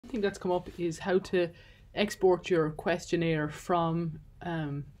thing that's come up is how to export your questionnaire from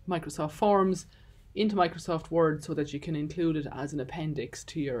Microsoft Forms into Microsoft Word so that you can include it as an appendix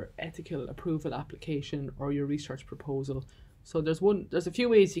to your ethical approval application or your research proposal. So there's a few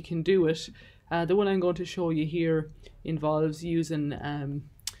ways you can do it. The one I'm going to show you here involves using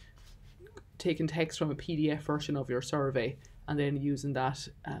taking text from a PDF version of your survey and then using that,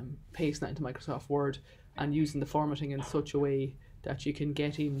 pasting that into Microsoft Word and using the formatting in such a way that you can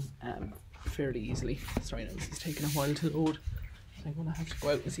get in fairly easily. Sorry, now this is taking a while to load. I'm going to have to go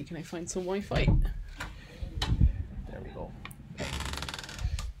out and see, can I find some Wi-Fi? There we go.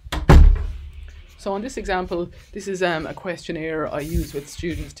 So on this example, this is a questionnaire I use with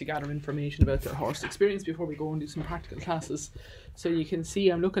students to gather information about their horse experience before we go and do some practical classes. So you can see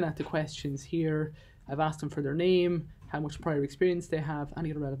I'm looking at the questions here. I've asked them for their name, how much prior experience they have, any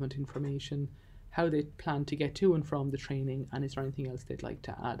other relevant information, how they plan to get to and from the training, and is there anything else they'd like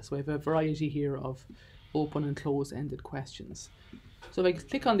to add. So I have a variety here of open and close-ended questions. So if I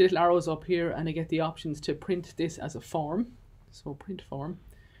click on the little arrows up here and I get the options to print this as a form, so print form.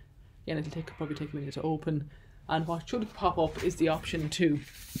 Again, it'll probably take a minute to open, and what should pop up is the option to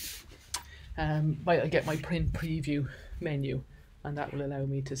I'll get my print preview menu, and that will allow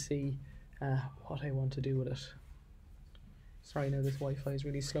me to see what I want to do with it. Sorry, now this Wi-Fi is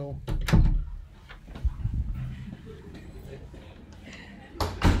really slow.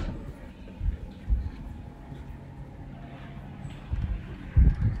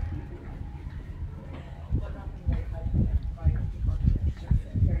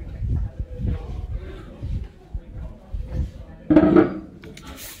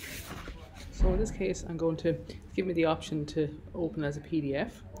 So in this case, I'm going to give me the option to open as a PDF.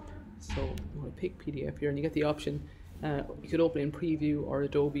 So I'm going to pick PDF here, and you get the option. You could open in Preview or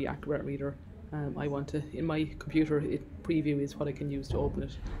Adobe Acrobat Reader. I want to, in my computer, Preview is what I can use to open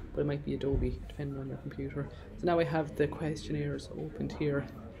it, but it might be Adobe depending on your computer. So now I have the questionnaires opened here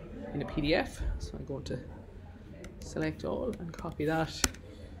in a PDF. So I'm going to select all and copy that.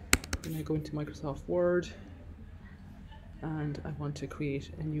 Then I go into Microsoft Word, and I want to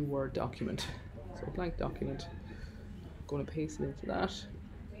create a new Word document. So a blank document. I'm going to paste it into that.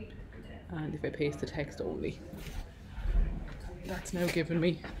 And if I paste the text only, that's now given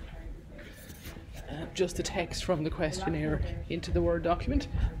me just the text from the questionnaire into the Word document.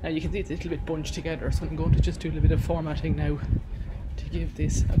 Now you can see it's a little bit bunched together, so I'm going to just do a little bit of formatting now to give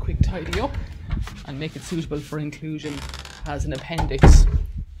this a quick tidy up and make it suitable for inclusion as an appendix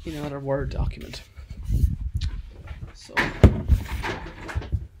in another Word document. So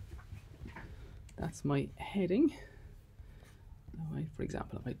that's my heading. For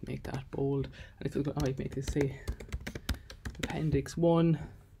example, I might make that bold, and I might make this say Appendix 1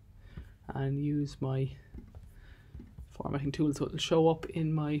 and use my formatting tool so it'll show up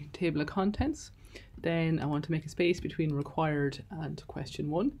in my table of contents. Then I want to make a space between required and question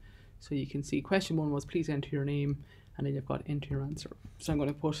 1. So you can see question 1 was please enter your name, and then you've got enter your answer. So I'm going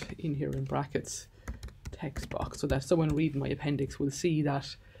to put in here in brackets text box so that someone reading my appendix will see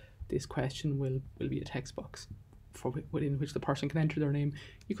that this question will be a text box within which the person can enter their name.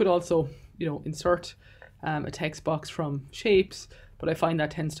 You could also, insert a text box from shapes, but I find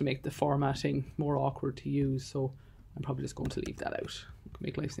that tends to make the formatting more awkward to use, so I'm probably just going to leave that out.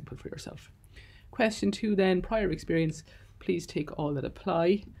 Make life simple for yourself. Question 2 then, prior experience, please take all that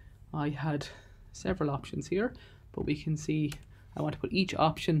apply. I had several options here, but we can see I want to put each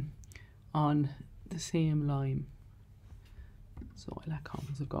option on the same line. So I lack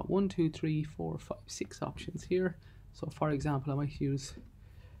comments. I've got 1, 2, 3, 4, 5, 6 options here. So for example, I might use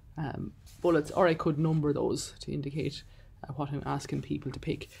bullets, or I could number those to indicate what I'm asking people to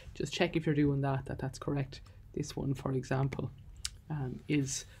pick. Just check if you're doing that's correct. This one, for example,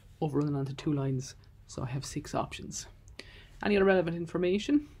 is overrun onto 2 lines, so I have 6 options. Any other relevant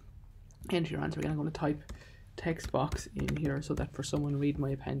information? Enter your answer. Again, I'm going to type text box in here so that for someone reading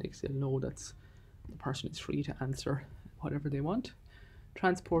my appendix, they'll know that the person is free to answer whatever they want.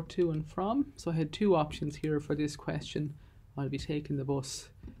 Transport to and from. So I had 2 options here for this question. I'll be taking the bus,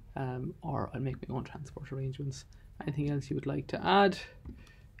 or I'll make my own transport arrangements. Anything else you would like to add?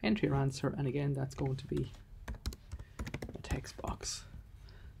 Enter your answer, and again that's going to be a text box,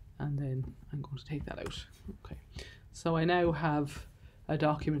 and then I'm going to take that out. Okay, so I now have a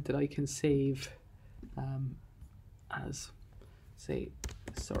document that I can save as, say,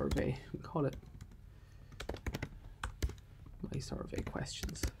 survey. We call it my survey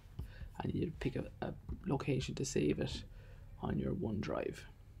questions, and you pick a location to save it on your OneDrive.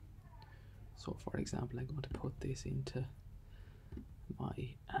 So for example, I'm going to put this into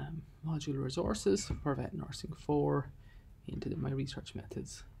my module resources for vet nursing 4 into my research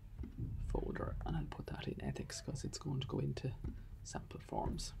methods folder, and I'll put that in ethics because it's going to go into sample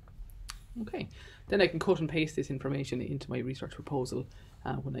forms. Okay, then I can cut and paste this information into my research proposal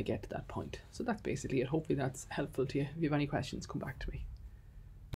when I get to that point. So that's basically it. Hopefully that's helpful to you. If you have any questions, come back to me.